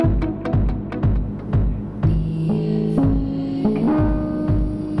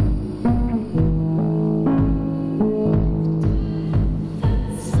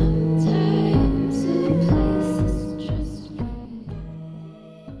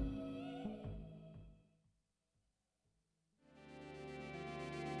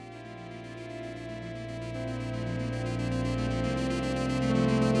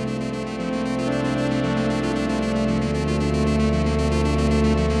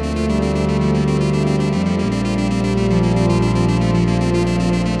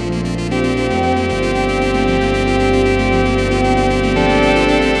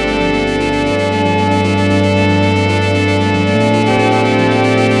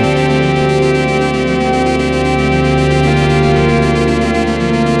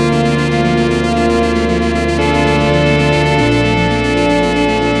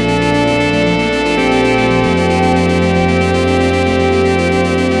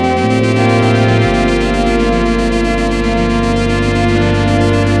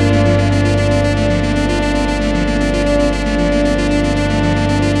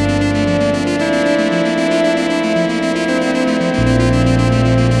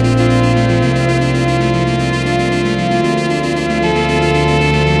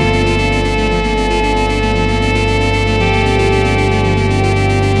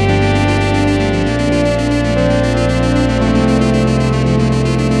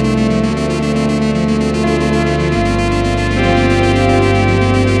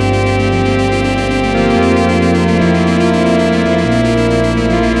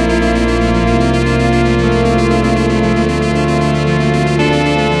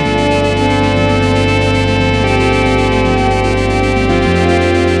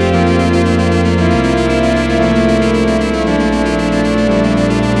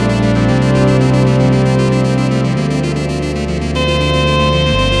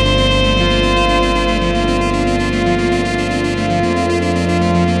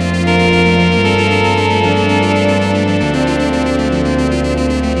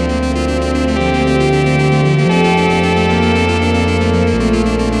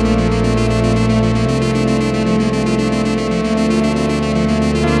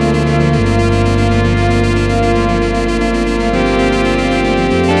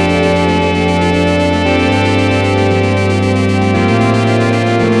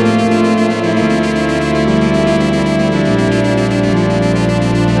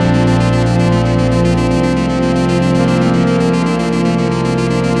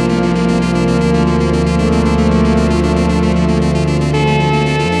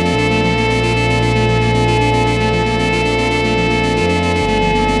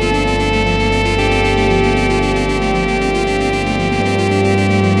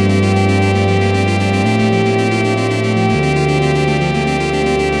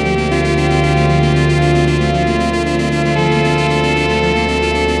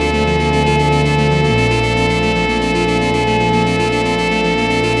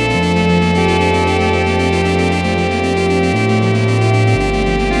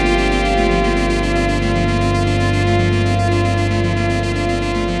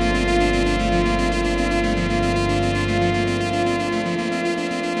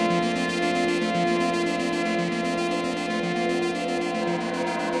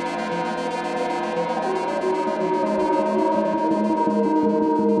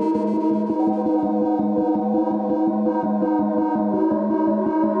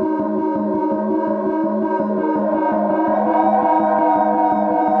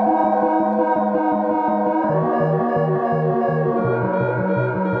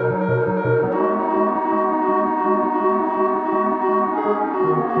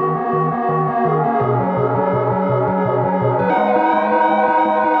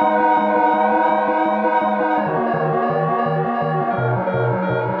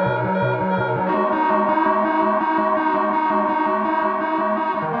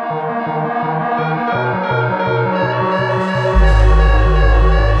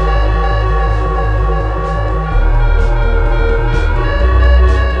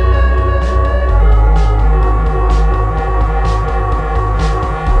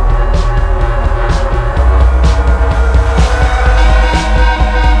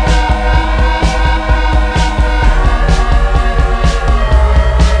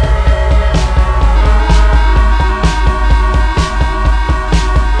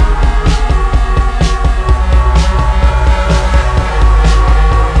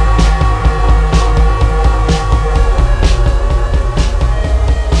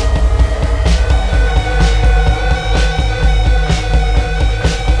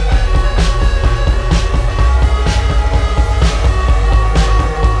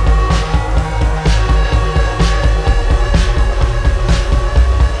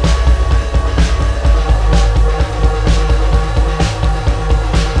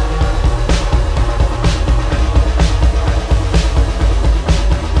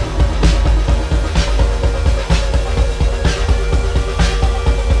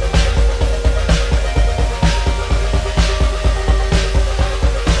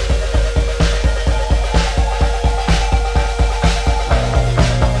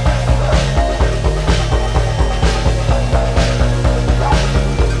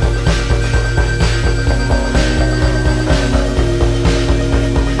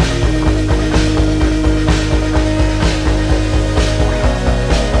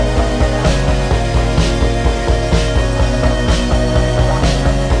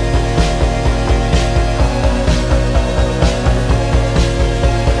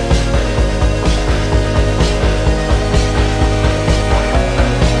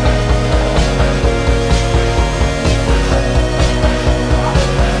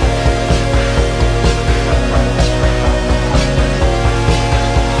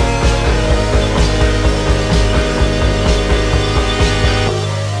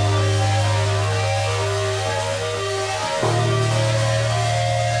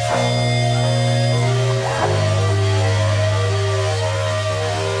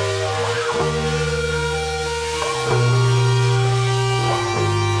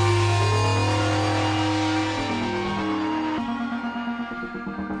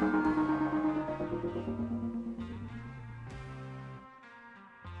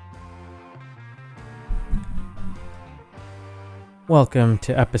Welcome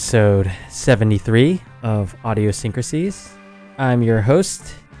to episode 73 of Audiosyncrasies. I'm your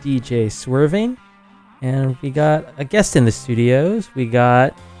host, DJ Swerving, and we got a guest in the studios. We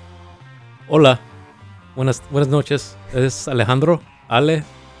got... Hola. Buenas noches. Es Alejandro. Ale.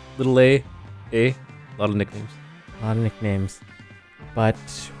 Little A. A lot of nicknames. A lot of nicknames. But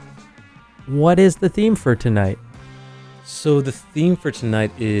what is the theme for tonight? So the theme for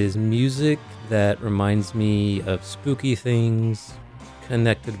tonight is music that reminds me of spooky things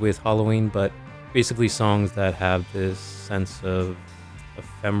connected with Halloween, but basically songs that have this sense of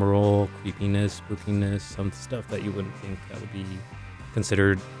ephemeral creepiness, spookiness, some stuff that you wouldn't think that would be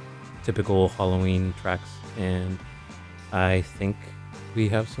considered typical Halloween tracks. And I think we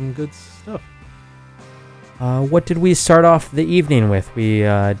have some good stuff. What did we start off the evening with? We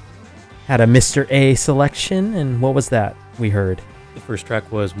had a Mr. A selection, and what was that we heard? The first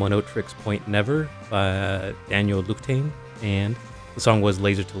track was Oneohtrix Point Never by Daniel Luchtain, and the song was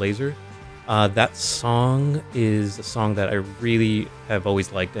Laser to Laser. That song is a song that I really have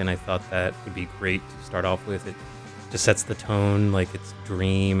always liked, and I thought that would be great to start off with. It just sets the tone like it's a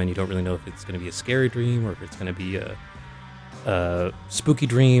dream, and you don't really know if it's going to be a scary dream or if it's going to be a spooky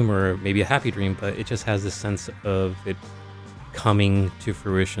dream or maybe a happy dream, but it just has this sense of it coming to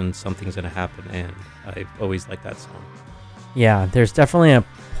fruition. Something's going to happen, and I've always liked that song. Yeah, there's definitely a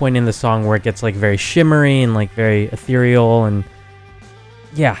point in the song where it gets like very shimmery and like very ethereal, and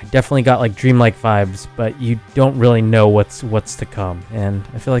yeah, definitely got like dreamlike vibes, but you don't really know what's to come. And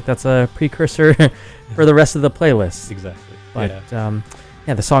I feel like that's a precursor for the rest of the playlist. Exactly. But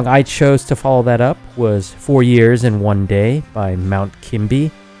yeah, the song I chose to follow that up was 4 Years in One Day by Mount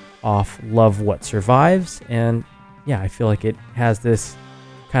Kimby off Love What Survives. And yeah, I feel like it has this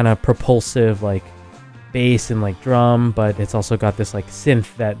kind of propulsive like bass and like drum, but it's also got this like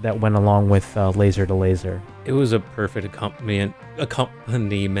synth that went along with Laser to Laser. It was a perfect accompaniment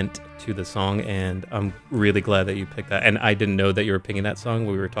to the song, and I'm really glad that you picked that. And I didn't know that you were picking that song.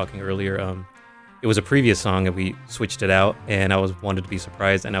 We were talking earlier. It was a previous song, and we switched it out, and I wanted to be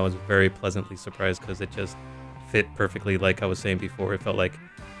surprised, and I was very pleasantly surprised because it just fit perfectly. Like I was saying before, it felt like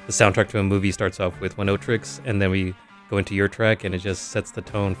the soundtrack to a movie starts off with Oneohtrix, and then we go into your track, and it just sets the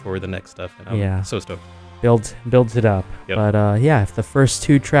tone for the next stuff. And I'm so stoked. Builds it up. Yep. But yeah, if the first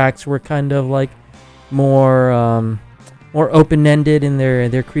two tracks were kind of like more open-ended in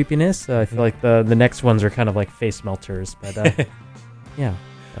their creepiness, I feel like the next ones are kind of like face melters. But yeah.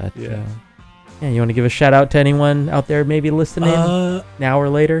 You want to give a shout out to anyone out there maybe listening now or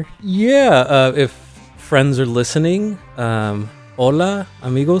later? Yeah, if friends are listening, hola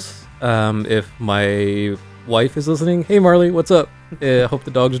amigos. If my wife is listening, hey Marley, what's up? I hope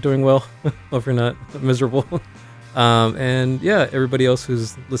the dogs are doing well. Hope you're not miserable. And yeah, everybody else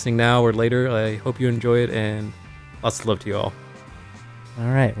who's listening now or later, I hope you enjoy it, and lots of love to you all. All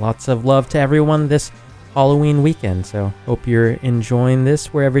right, lots of love to everyone this Halloween weekend. So hope you're enjoying this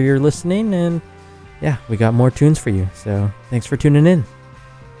wherever you're listening, and yeah, we got more tunes for you. So thanks for tuning in.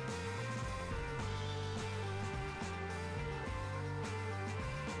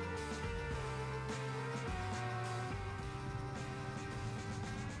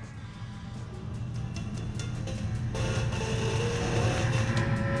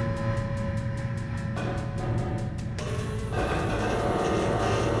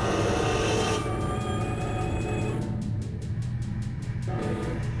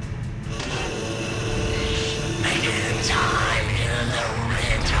 Time in the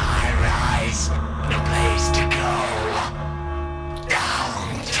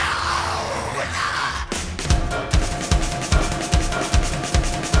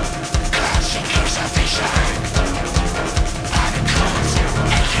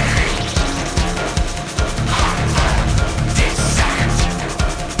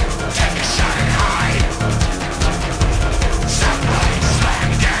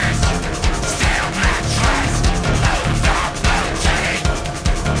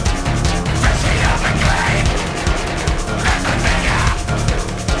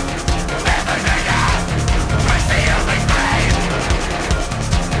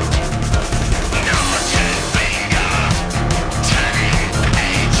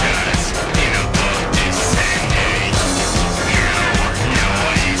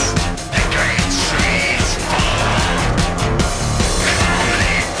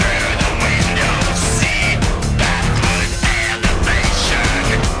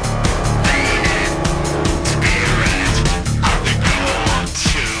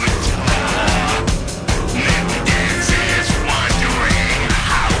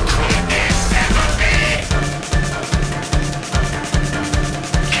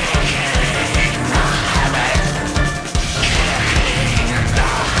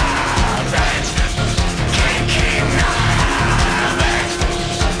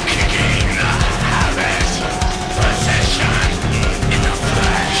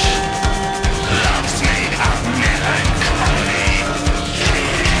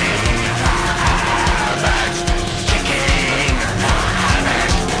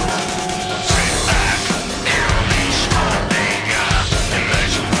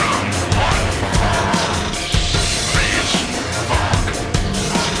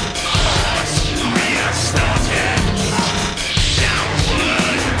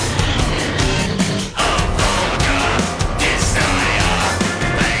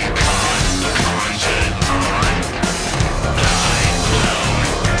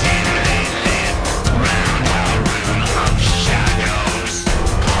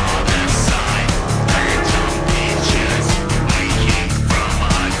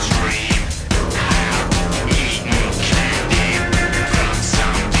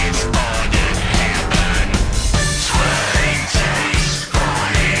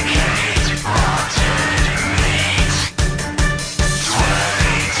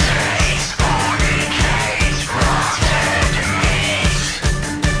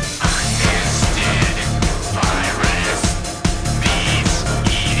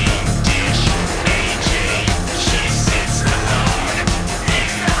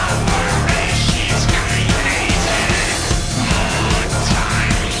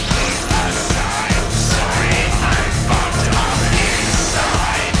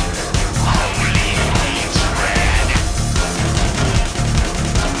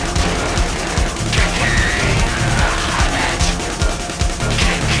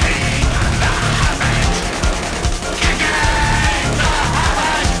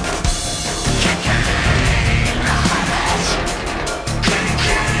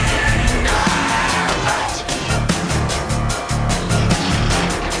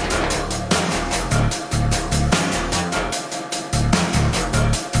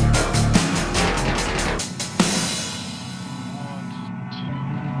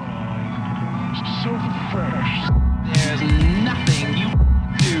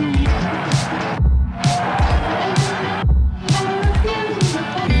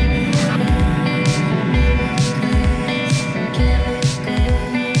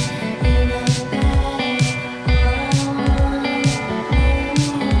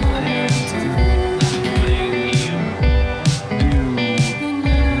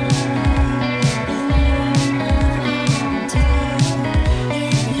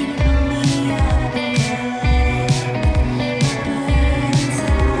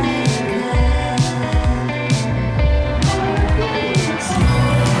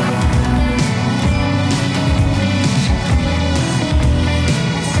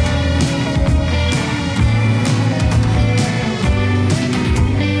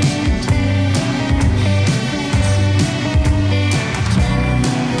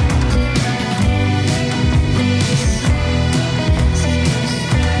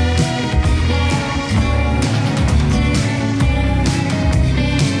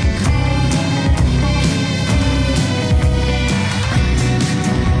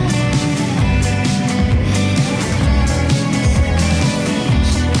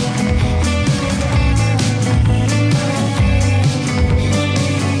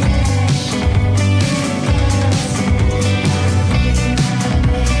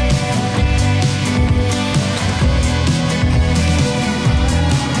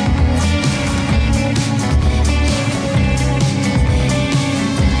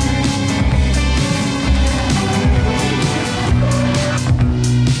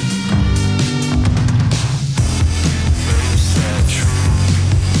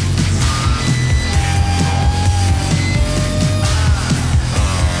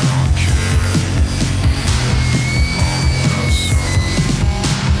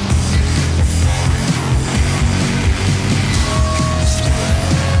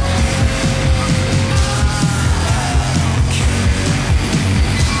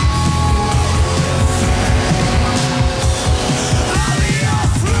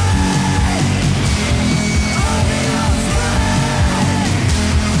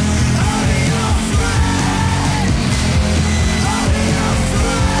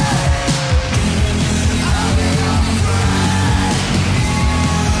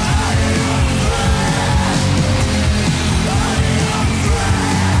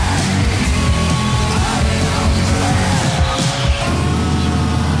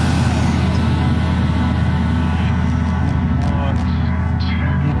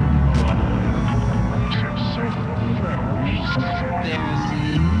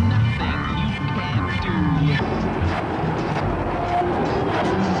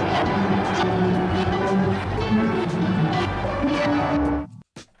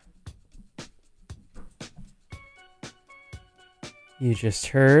You just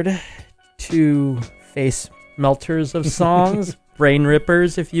heard two face melters of songs, brain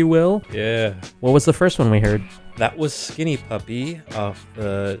rippers, if you will. Yeah. What was the first one we heard? That was Skinny Puppy off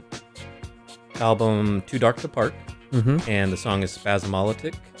the album Too Dark to Park. Mm-hmm. And the song is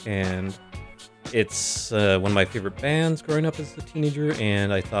Spasmolytic. And it's one of my favorite bands growing up as a teenager.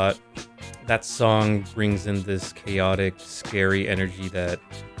 And I thought that song brings in this chaotic, scary energy that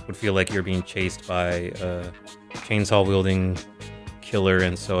would feel like you're being chased by a chainsaw-wielding killer,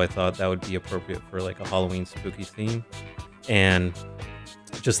 and so I thought that would be appropriate for like a Halloween spooky theme. And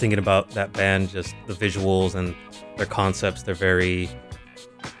just thinking about that band, just the visuals and their concepts, they're very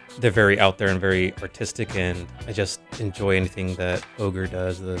out there and very artistic, and I just enjoy anything that Ogre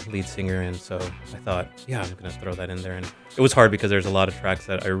does, the lead singer, and so I thought, yeah, I'm gonna throw that in there. And it was hard because there's a lot of tracks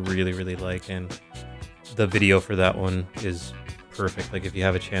that I really, really like, and the video for that one is perfect. Like, if you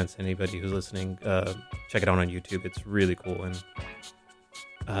have a chance, anybody who's listening, check it out on YouTube. It's really cool, and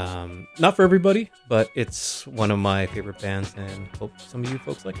not for everybody, but it's one of my favorite bands, and hope some of you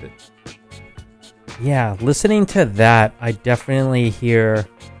folks liked it. Yeah, listening to that, I definitely hear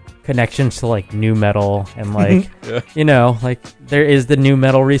connections to like new metal and like you know, like there is the new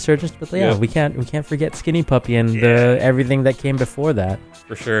metal resurgence, but yeah, we can't forget Skinny Puppy and the everything that came before that.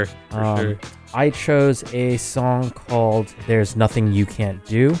 For sure. I chose a song called "There's Nothing You Can't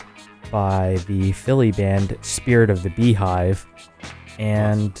Do" by the Philly band Spirit of the Beehive.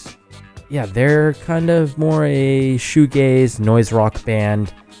 And yeah, they're kind of more a shoegaze noise rock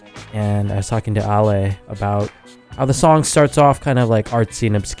band. And I was talking to Ale about how the song starts off kind of like artsy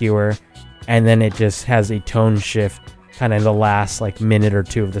and obscure, and then it just has a tone shift kind of the last like minute or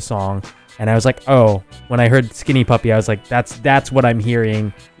two of the song. And I was like, oh, when I heard Skinny Puppy, I was like, that's what I'm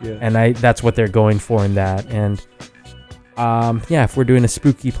hearing. Yeah. And that's what they're going for in that. And yeah, if we're doing a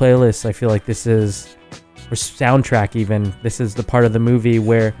spooky playlist, I feel like this is, or soundtrack even, this is the part of the movie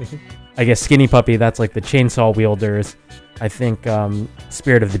where I guess Skinny Puppy, that's like the chainsaw wielders. I think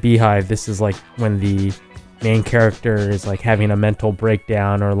Spirit of the Beehive, this is like when the main character is like having a mental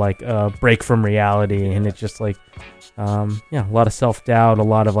breakdown or like a break from reality, and it's just like a lot of self-doubt, a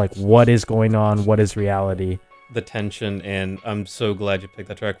lot of like what is going on, what is reality, the tension. And I'm so glad you picked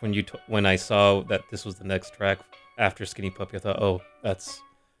that track. When I saw that this was the next track after Skinny Puppy, I thought, oh, that's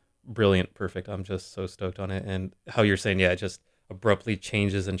brilliant, perfect. I'm just so stoked on it. And how you're saying, yeah, it just abruptly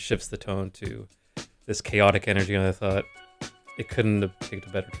changes and shifts the tone to this chaotic energy, and I thought it couldn't have picked a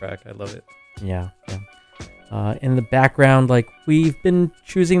better track. I love it. Yeah. In the background, like, we've been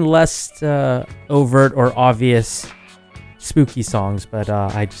choosing less overt or obvious spooky songs, but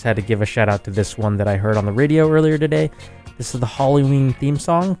I just had to give a shout out to this one that I heard on the radio earlier today. This is the Halloween theme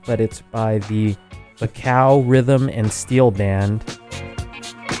song, but it's by the Bacao Rhythm and Steel Band.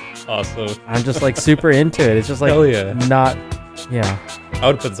 Awesome. I'm just like super into it. It's just like, hell yeah. I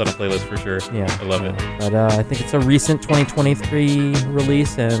would put this on a playlist for sure. Yeah, I love it. But I think it's a recent 2023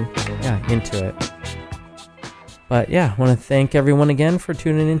 release, and yeah, into it. But yeah, I want to thank everyone again for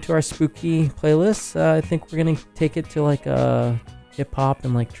tuning into our spooky playlist. I think we're gonna take it to like a hip hop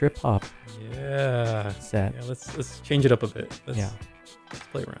and like trip hop. Yeah. Set. Yeah. Let's change it up a bit. Let's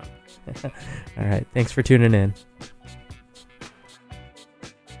play around. All right. Thanks for tuning in.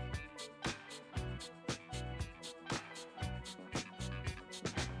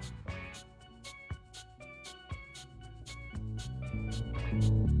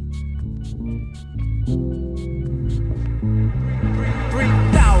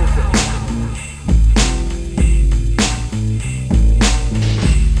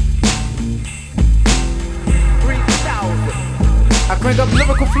 Crank up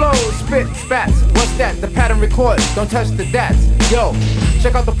lyrical flows, spit, spats. What's that? The pattern records, don't touch the dats. Yo,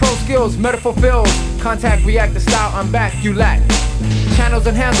 check out the pro skills, metaphor fills. Contact, react, the style, I'm back, you lack. Channels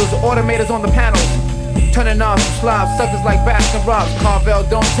and handles, automators on the panels. Turning knobs from slobs, suckers like Baskin Robbins. Carvel,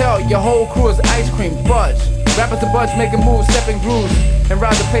 don't tell, your whole crew is ice cream, fudge. Rappers to budge, making moves, stepping grooves. And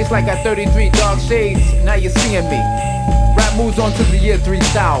ride the place like at 33 dark shades. Now you're seeing me. Rap moves on to the year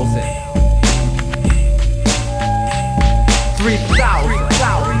 3000. 3,000.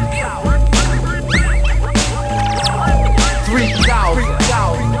 3,000.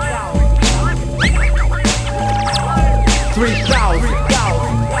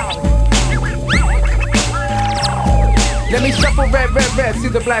 Let me shuffle red. See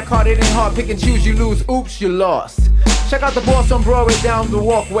the black card, it ain't hard. Pick and choose, you lose. Oops, you lost. Check out the boss on Broadway down the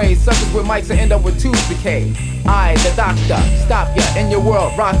walkway. Suckers with mics that end up with tooth decay. I, the doctor, stop ya in your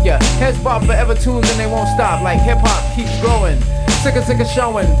world, rock ya. Heads bob forever tunes and they won't stop. Like hip hop keeps growing. Sick of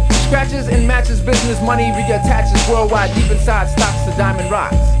showing. Scratches and matches, business, money reattaches worldwide. Deep inside stocks to diamond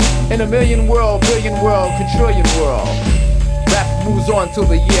rocks. In a million world, billion world, quadrillion world. Rap moves on till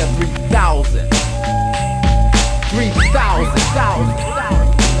the year 3000. 3,000.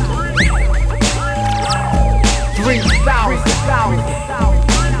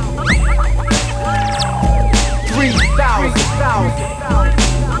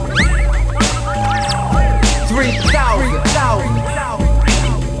 3,000.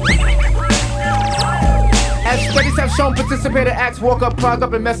 As studies have shown, participator acts walk up, clog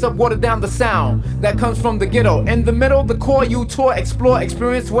up, and mess up, water down the sound that comes from the ghetto. In the middle, the core, you tour, explore,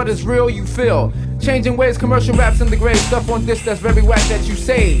 experience what is real, you feel. Changing ways, commercial raps in the grave, stuff on this that's very whack that you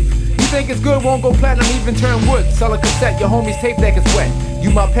save. You think it's good, won't go platinum, even turn wood. Sell a cassette, your homie's tape deck is wet.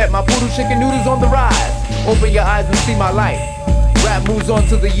 You my pet, my poodle chicken noodles on the rise. Open your eyes and see my light. Rap moves on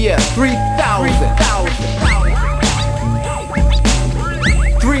to the year 3000.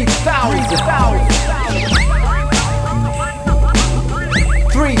 3,000.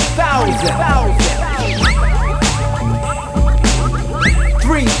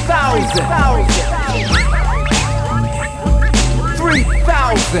 3,000.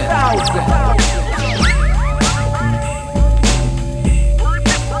 3,000.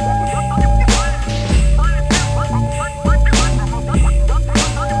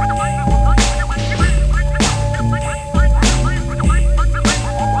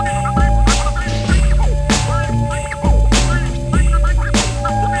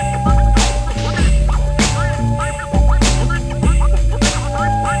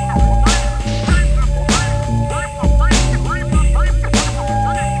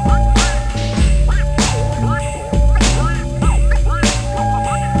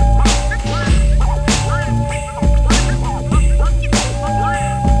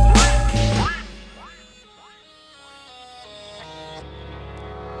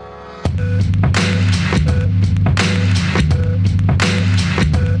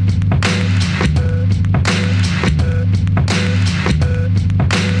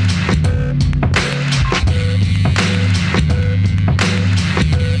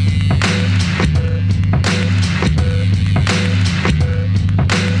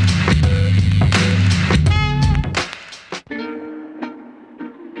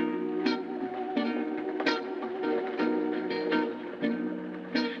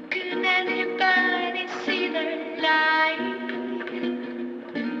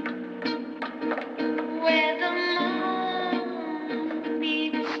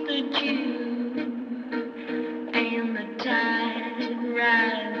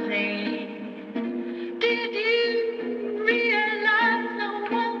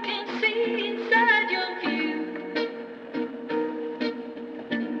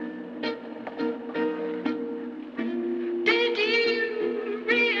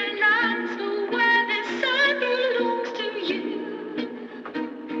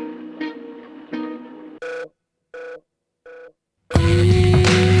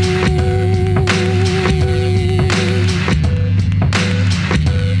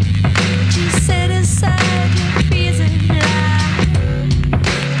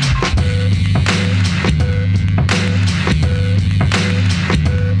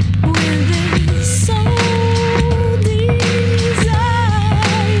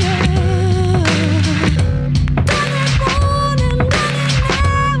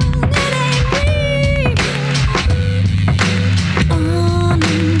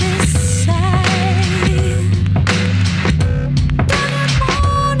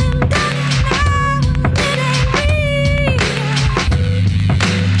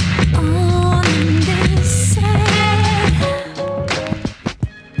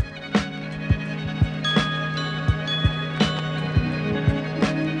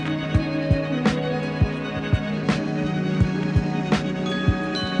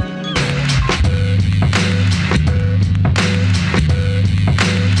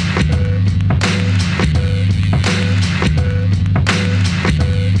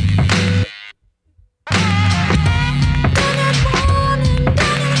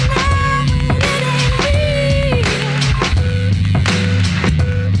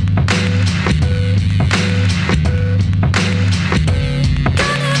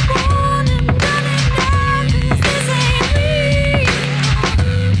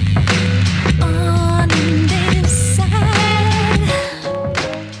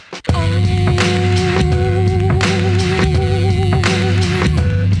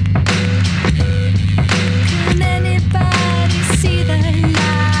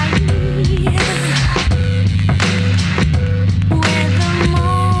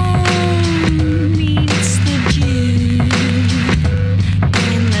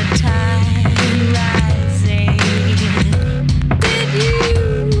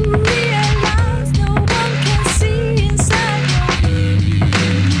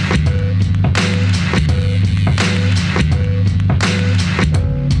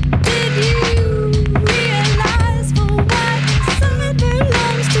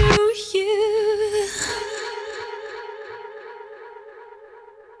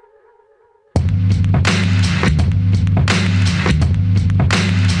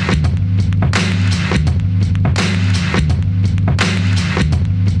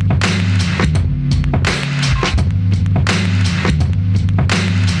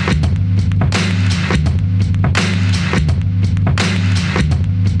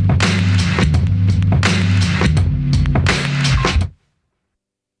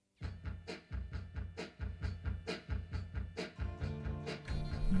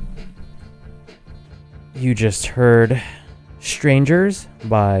 You just heard Strangers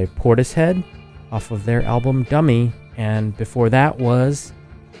by Portishead off of their album Dummy, and before that was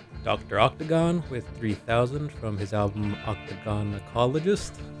Dr. Octagon with 3000 from his album Octagon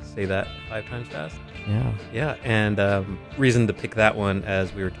Ecologist. Say that 5 times fast. yeah. Yeah, and reason to pick that one,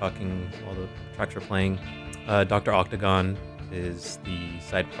 as we were talking while the tracks were playing, Dr. Octagon is the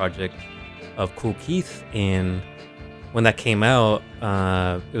side project of Kool Keith, and when that came out,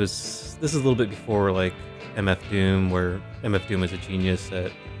 this is a little bit before like MF Doom, where MF Doom is a genius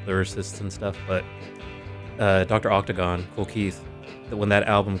at lyricists and stuff, but Dr. Octagon, Kool Keith, when that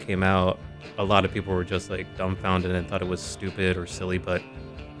album came out, a lot of people were just like dumbfounded and thought it was stupid or silly, but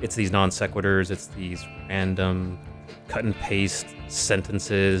it's these non sequiturs, it's these random cut and paste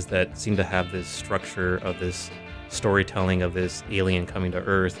sentences that seem to have this structure of this storytelling of this alien coming to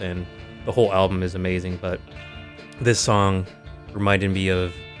Earth, and the whole album is amazing. But this song reminded me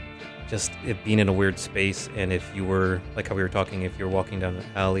of just it being in a weird space, and if you were, like how we were talking, if you're walking down the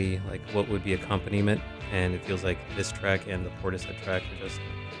alley, like what would be accompaniment, and it feels like this track and the Portishead track are just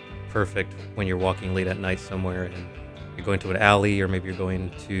perfect when you're walking late at night somewhere and you're going to an alley, or maybe you're going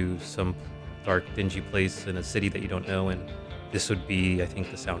to some dark, dingy place in a city that you don't know, and this would be, I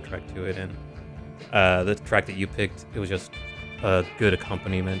think, the soundtrack to it. And the track that you picked, it was just a good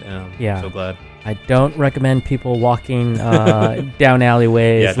accompaniment, and I'm so glad. I don't recommend people walking down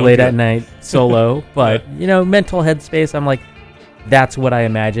alleyways late at night solo, but, mental headspace, I'm like, that's what I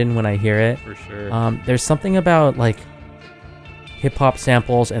imagine when I hear it. For sure. There's something about, like, hip-hop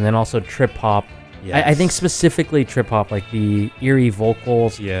samples and then also trip-hop. Yes. I think specifically trip-hop, like the eerie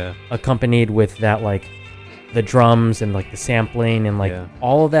vocals accompanied with that, like, the drums and, like, the sampling and, like,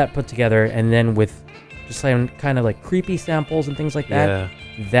 all of that put together, and then with just like, kind of, like, creepy samples and things like that.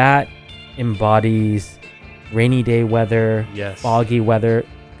 That embodies rainy day weather, foggy weather,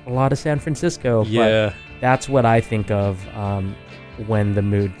 a lot of San Francisco. But that's what I think of when the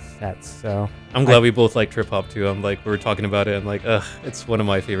mood sets. So I'm glad we both like trip hop too. I'm like, we were talking about it. I'm like, it's one of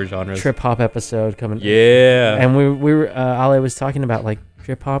my favorite genres. Trip hop episode coming. Yeah. And we were Ali was talking about, like,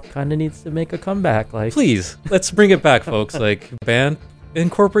 trip hop kind of needs to make a comeback. Like, please, let's bring it back, folks. Like, band,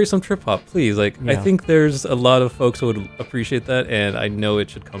 incorporate some trip hop, please. Like, I think there's a lot of folks who would appreciate that, and I know it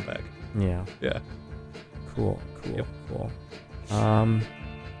should come back. Yeah. Cool.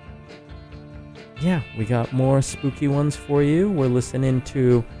 We got more spooky ones for you. We're listening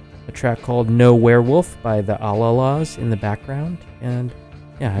to a track called No Werewolf by the Alalas in the background. And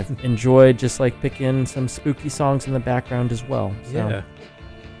I've enjoyed just like picking some spooky songs in the background as well. So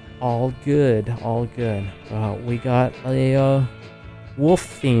all good. We got a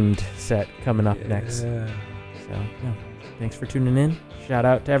wolf-themed set coming up next. So, thanks for tuning in. Shout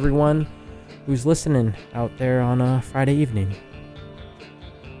out to everyone who's listening out there on a Friday evening.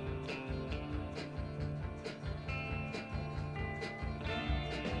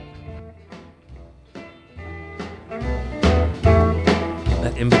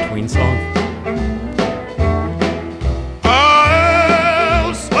 That in-between song.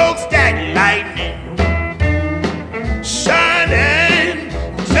 Oh, smokestack lightning shining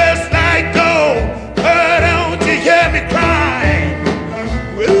just like gold. Oh, don't you hear me cry?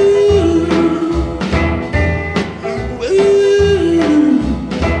 Woo, woo,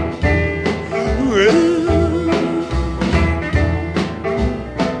 woo.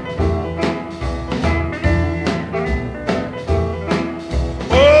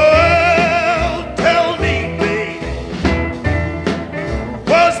 Oh,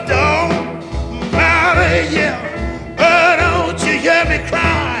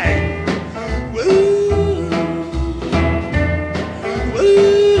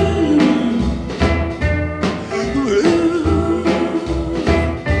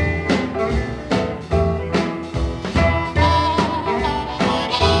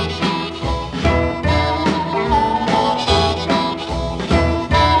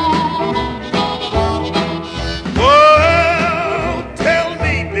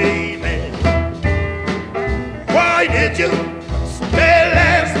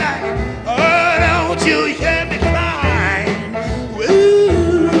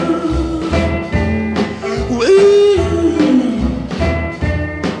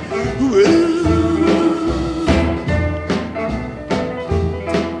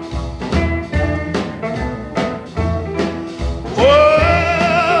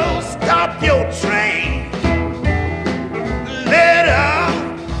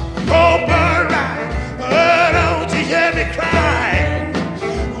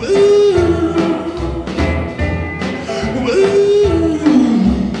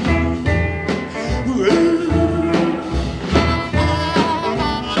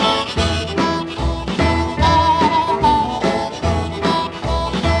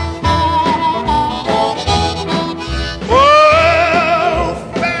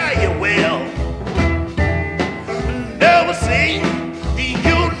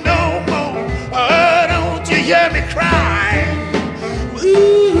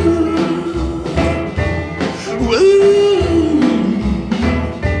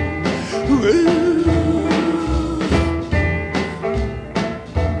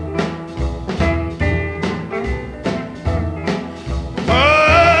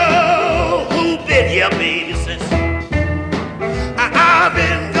 Yeah, baby says I've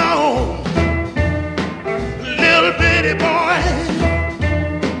been gone, little bitty boy,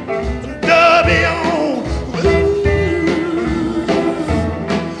 Dubby on.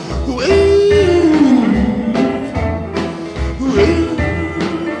 Ooh, ooh, ooh.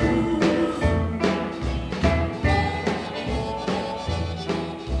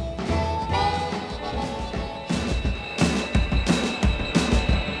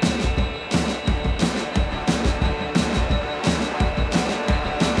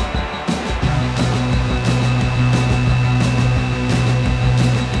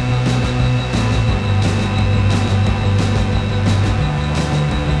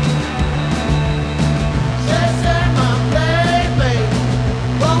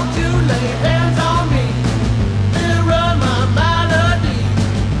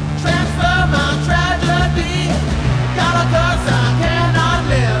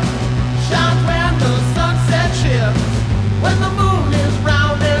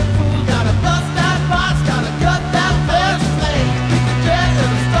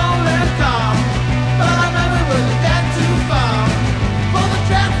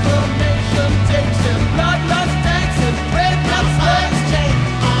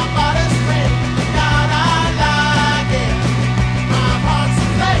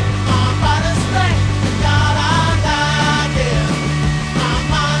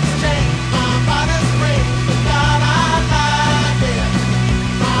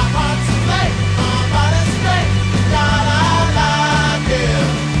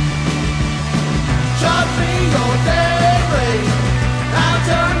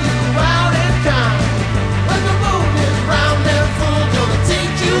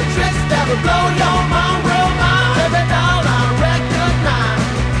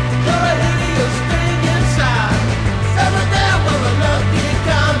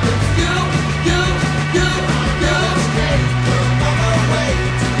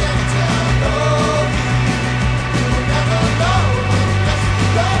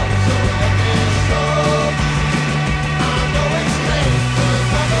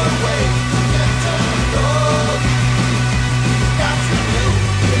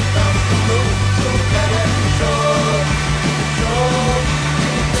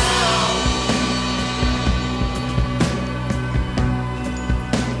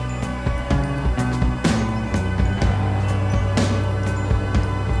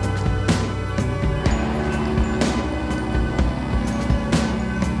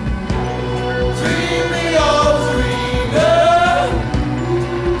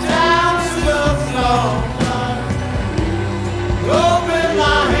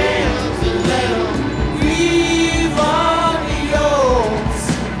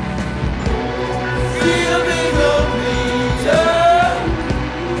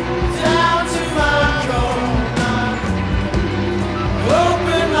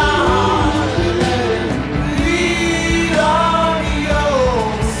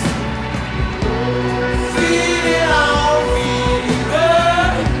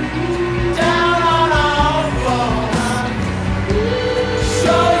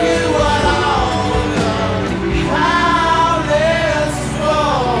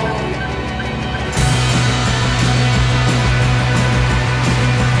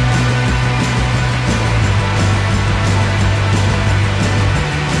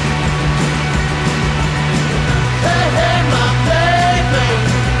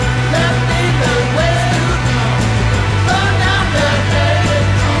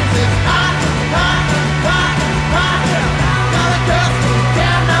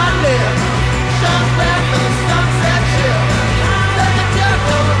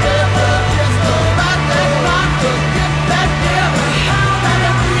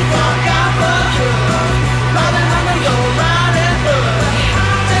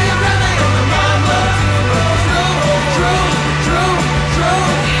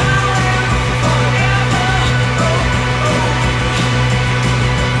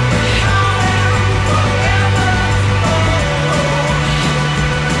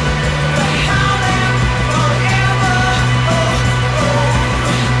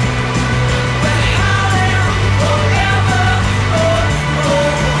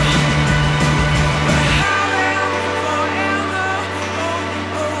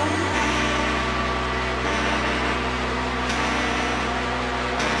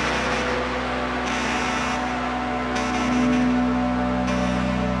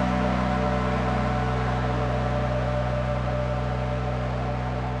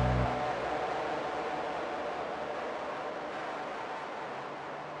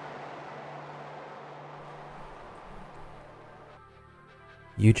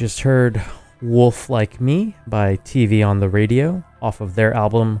 You just heard Wolf Like Me by TV on the Radio off of their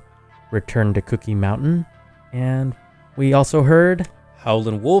album Return to Cookie Mountain. And we also heard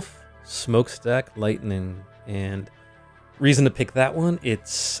Howlin' Wolf, Smokestack Lightning. And reason to pick that one,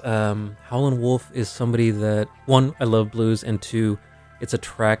 it's Howlin' Wolf is somebody that, one, I love blues, and two, it's a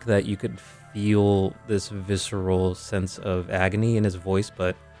track that you could feel this visceral sense of agony in his voice,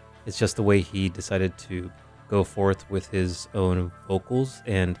 but it's just the way he decided to go forth with his own vocals.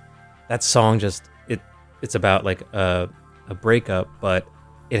 And that song just, it's about like a breakup, but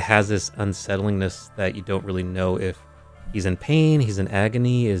it has this unsettlingness that you don't really know if he's in pain, he's in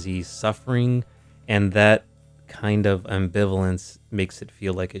agony, is he suffering? And that kind of ambivalence makes it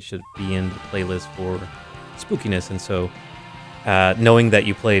feel like it should be in the playlist for spookiness. And so knowing that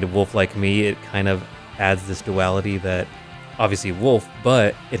you played Wolf Like Me, it kind of adds this duality that obviously wolf,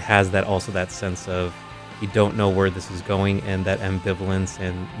 but it has that also that sense of you don't know where this is going, and that ambivalence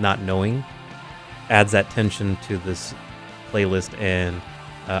and not knowing adds that tension to this playlist. And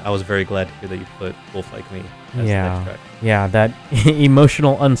I was very glad to hear that you put Wolf Like Me as the next track. Yeah, that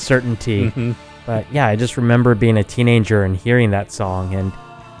emotional uncertainty. Mhm. But yeah, I just remember being a teenager and hearing that song, and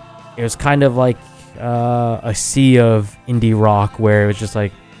it was kind of like a sea of indie rock where it was just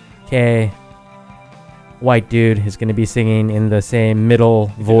like, okay, white dude is going to be singing in the same middle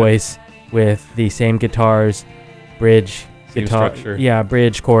voice with the same guitars, bridge, Same guitar, structure. yeah,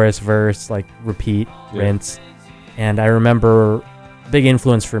 bridge, chorus, verse, like repeat, Yeah. rinse. And I remember big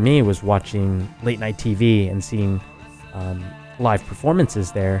influence for me was watching late night TV and seeing live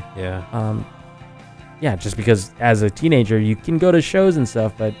performances there. Yeah. Yeah, just because as a teenager you can go to shows and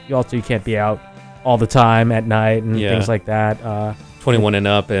stuff, but you can't be out all the time at night and Yeah. things like that. 21 and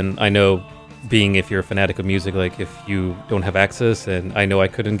up, and I know, being if you're a fanatic of music, like if you don't have access, and I know I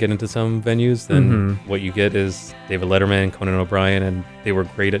couldn't get into some venues, then what you get is David Letterman, Conan O'Brien, and they were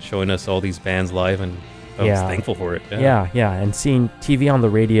great at showing us all these bands live, and I was Yeah. thankful for it. Yeah, and seeing TV on the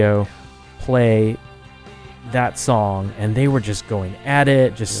radio play that song, and they were just going at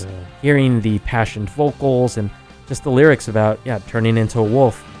it, just hearing the passionate vocals and just the lyrics about turning into a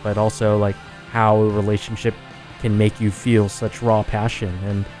wolf, but also like how a relationship can make you feel such raw passion.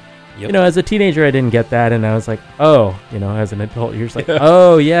 And Yep. you know, as a teenager I didn't get that, and I was like, oh, you know, as an adult you're just like,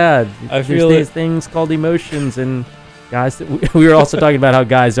 oh yeah, I there's feel these it. things called emotions, and guys we were also talking about how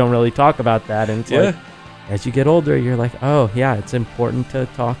guys don't really talk about that, and it's like as you get older you're like, oh yeah, it's important to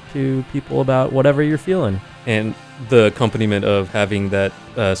talk to people about whatever you're feeling. And the accompaniment of having that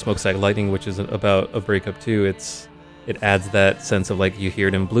Smokestack Lightning, which is about a breakup too, it adds that sense of like you hear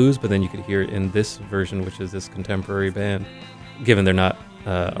it in blues, but then you could hear it in this version, which is this contemporary band, given they're not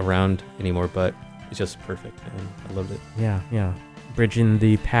around anymore, but it's just perfect, and I loved it. Yeah, bridging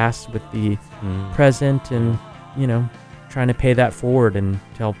the past with the present, and you know, trying to pay that forward and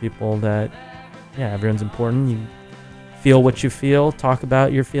tell people that everyone's important. You feel what you feel, talk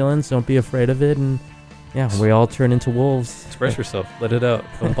about your feelings, don't be afraid of it, and we all turn into wolves. Express yourself, let it out,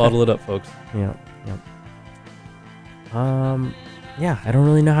 don't bottle it up, folks. Yeah. I don't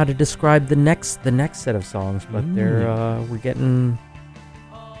really know how to describe the next set of songs, but we're getting.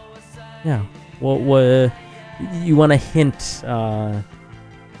 What you want to hint?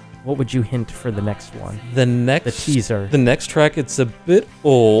 What would you hint for the next one? The teaser. The next track, it's a bit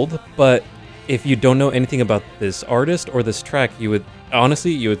old, but if you don't know anything about this artist or this track, you would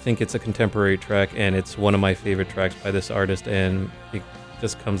think it's a contemporary track, and it's one of my favorite tracks by this artist, and it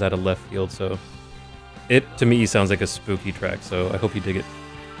just comes out of left field. So it, to me, sounds like a spooky track, so I hope you dig it.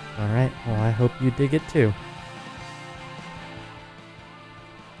 All right. Well, I hope you dig it too.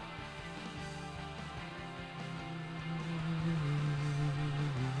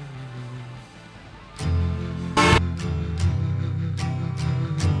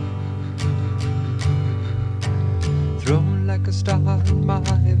 Thrown like a star in my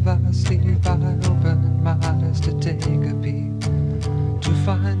vast sleep, I opened my eyes to take a peek, to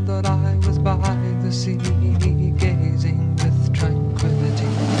find that I was by the sea, gazing with tranquility.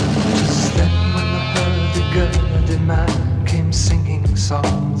 Just then when the hurdy-gurdy man came singing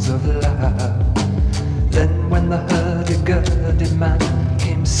songs of love, then when the hurdy-gurdy man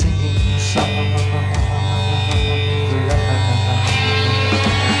came singing songs of love,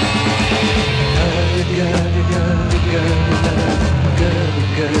 hurdy-gurdy-gurdy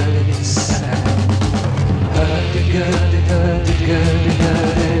gurdy is sad. Hurdy-gurdy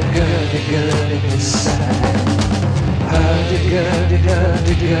is sad.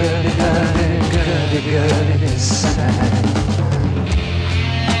 Hurdy-gurdy is sad.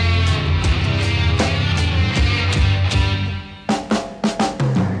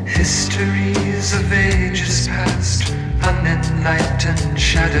 Histories of ages past, unenlightened and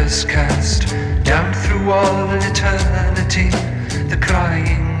shadows cast down through all eternity, the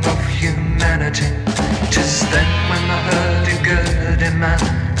crying of humanity. 'Tis then when the hurdy-gurdy man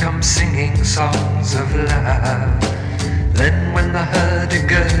comes singing songs of love. Then when the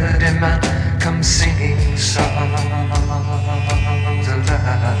hurdy-gurdy man comes singing songs of love.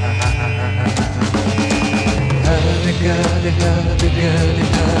 Hurdy-gurdy, hurdy-gurdy,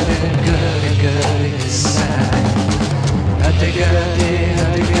 hurdy-gurdy-gurdy is sad. Hurdy-gurdy,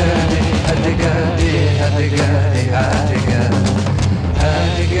 hurdy-gurdy, hurdy-gurdy, hurdy-gurdy, hurdy-gurdy.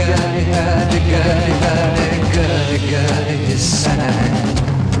 Hurdy-gurdy, hurdy-gurdy, hurdy-gurdy-gurdy is sad.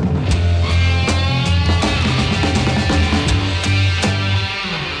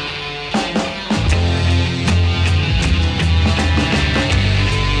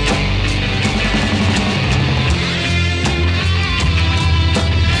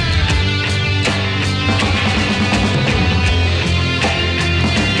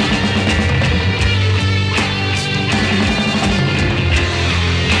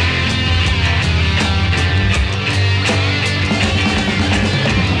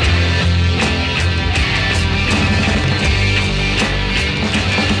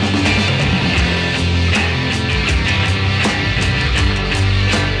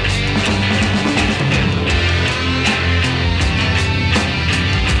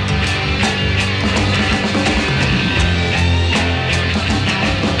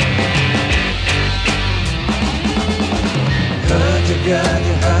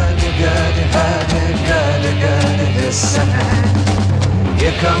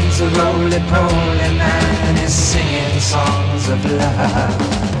 Here comes a roly-poly man and he's singing songs of love.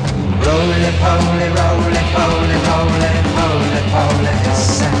 Roly-poly, roly-poly, roly-poly, poly, he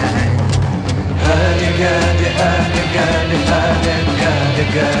sang. Hurdy-gurdy, hurdy-gurdy,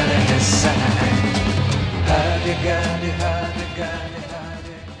 hurdy-gurdy-gurdy, he sang. Hurdy-gurdy, hurdy-gurdy,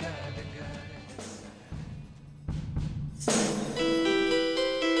 hurdy-gurdy-gurdy.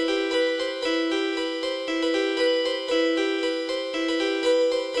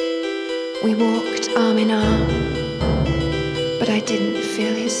 We walked arm in arm, but I didn't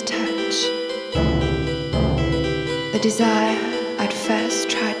feel his touch. The desire I'd first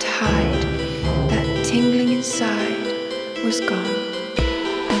tried to hide, that tingling inside, was gone.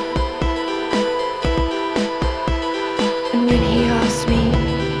 And when he asked me,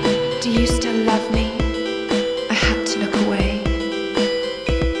 "Do you still love me?" I had to look away.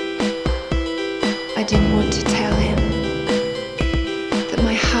 I didn't want to tell him that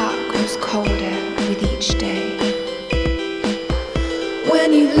my heart grows colder with each day.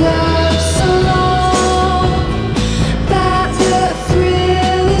 When you love so long that the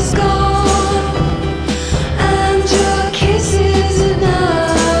thrill is gone, and your kisses at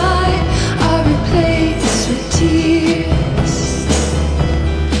night are replaced with tears,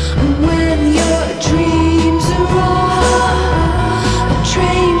 and when your dreams are on a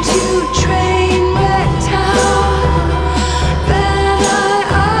train to train wreck town, then I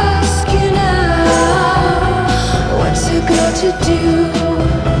ask you now, what's it got to do?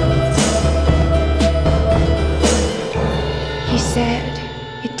 He said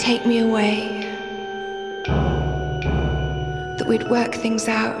he'd take me away, that we'd work things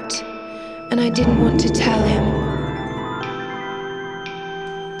out, and I didn't want to tell him.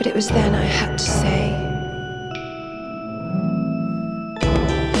 But it was then I had to say,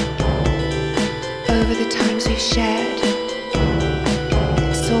 over the times we've shared,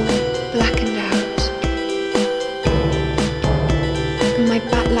 it's all blackened out, and my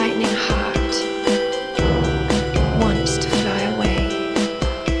bat lightning heart wants to fly away.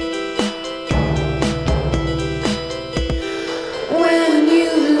 When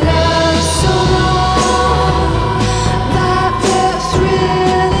you love so long that the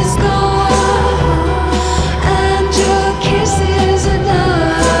thrill is gone, and your kisses at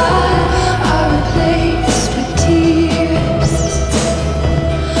night are replaced with tears,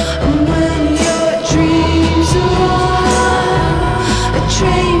 and when your dreams are on a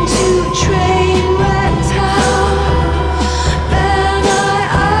train to train wreck town, then I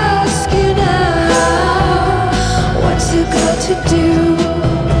ask you now, what's it got to do?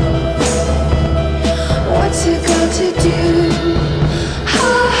 What's it got to do?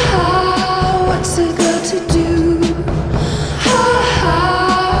 Ha ha, what's it got to do? Ha ha,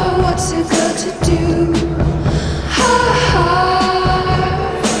 what's it got to do? Ha ha,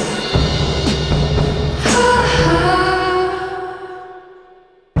 ha ha.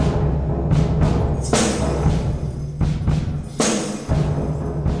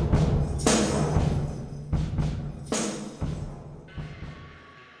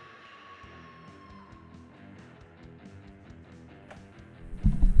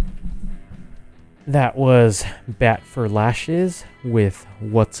 That was Bat for Lashes with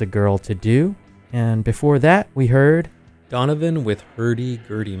What's a Girl to Do. And before that, we heard Donovan with Hurdy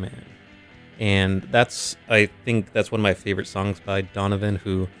Gurdy Man. And I think that's one of my favorite songs by Donovan,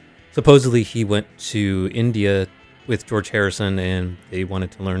 who supposedly he went to India with George Harrison and they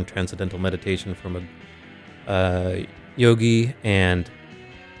wanted to learn transcendental meditation from a yogi. And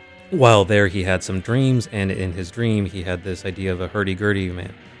while there, he had some dreams. And in his dream, he had this idea of a hurdy-gurdy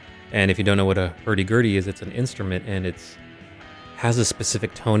man. And if you don't know what a hurdy-gurdy is, it's an instrument and it's has a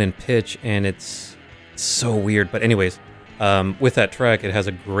specific tone and pitch, and it's so weird. But anyways, with that track, it has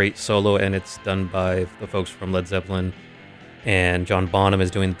a great solo, and it's done by the folks from Led Zeppelin, and John Bonham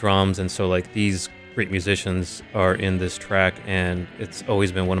is doing drums, and so like these great musicians are in this track, and it's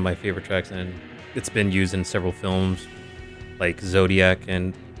always been one of my favorite tracks, and it's been used in several films, like Zodiac,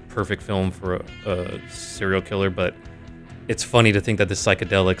 and perfect film for a serial killer. But it's funny to think that this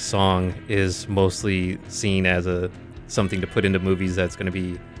psychedelic song is mostly seen as something to put into movies that's going to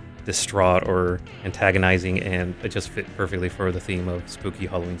be distraught or antagonizing, and it just fit perfectly for the theme of spooky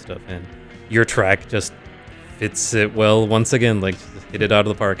Halloween stuff. And your track just fits it well once again, like just hit it out of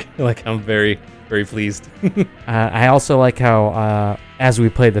the park. Like, I'm very, very pleased. I also like how as we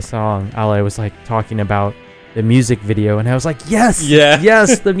played the song, Ale was like talking about the music video, and I was like, yes,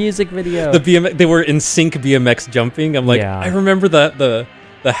 yes, the music video. They were in sync BMX jumping. I'm like, I remember that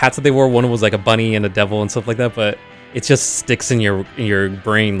the hats that they wore. One was like a bunny and a devil and stuff like that, but it just sticks in your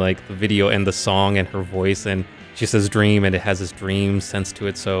brain, like the video and the song and her voice, and she says dream, and it has this dream sense to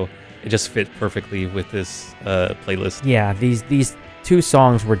it, so it just fit perfectly with this playlist. Yeah, these two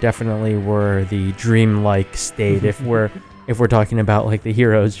songs were the dream-like state. if we're talking about like the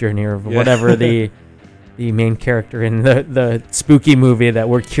hero's journey or whatever the main character in the spooky movie that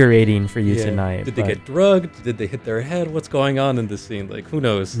we're curating for you tonight. Did they get drugged? Did they hit their head? What's going on in this scene? Like, who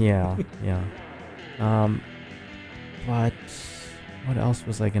knows? Yeah. But what else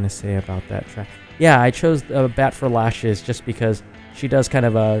was I going to say about that track? Yeah, I chose Bat for Lashes just because she does kind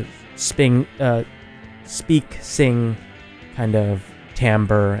of a speak, sing kind of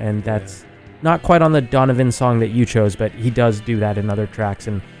timbre, and that's not quite on the Donovan song that you chose, but he does do that in other tracks,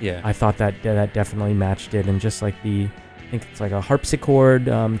 and I thought that definitely matched it. And just like I think it's like a harpsichord,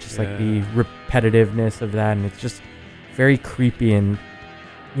 like the repetitiveness of that, and it's just very creepy and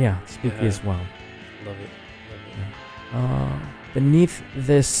spooky as well. Love it. Beneath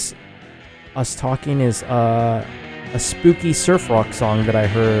this, us talking is a spooky surf rock song that I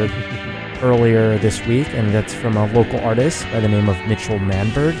heard earlier this week, and that's from a local artist by the name of Mitchell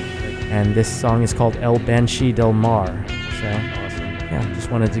Manberg. And this song is called El Banshee del Mar. So, awesome. Just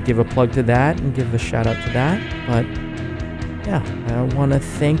wanted to give a plug to that and give a shout out to that. But, I want to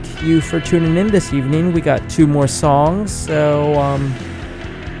thank you for tuning in this evening. We got 2 more songs, so,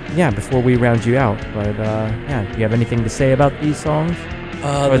 before we round you out. But, do you have anything to say about these songs?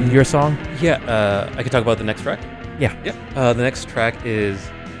 Or your song? I can talk about the next track. Yeah. The next track is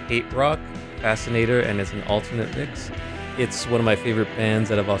Hate Rock Fascinator, and it's an alternate mix. It's one of my favorite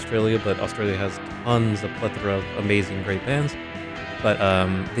bands out of Australia, but Australia has a plethora of amazing, great bands. But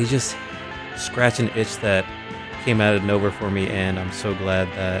they just scratch an itch that came out of nowhere for me, and I'm so glad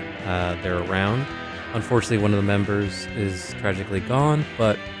that they're around. Unfortunately, one of the members is tragically gone,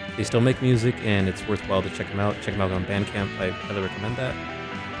 but they still make music, and it's worthwhile to check them out. Check them out on Bandcamp. I highly recommend that.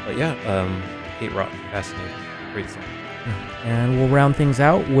 But Hate Rock, Fascinating. Great song. And we'll round things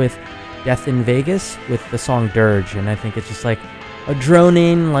out with Death in Vegas with the song Dirge, and I think it's just like a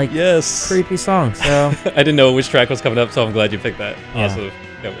droning, creepy song. So I didn't know which track was coming up, so I'm glad you picked that. Awesome.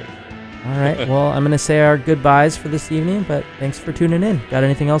 All right. Well, I'm going to say our goodbyes for this evening, but thanks for tuning in. Got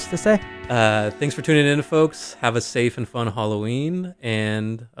anything else to say? Thanks for tuning in, folks. Have a safe and fun Halloween,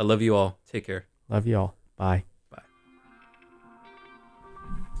 and I love you all. Take care. Love you all. Bye.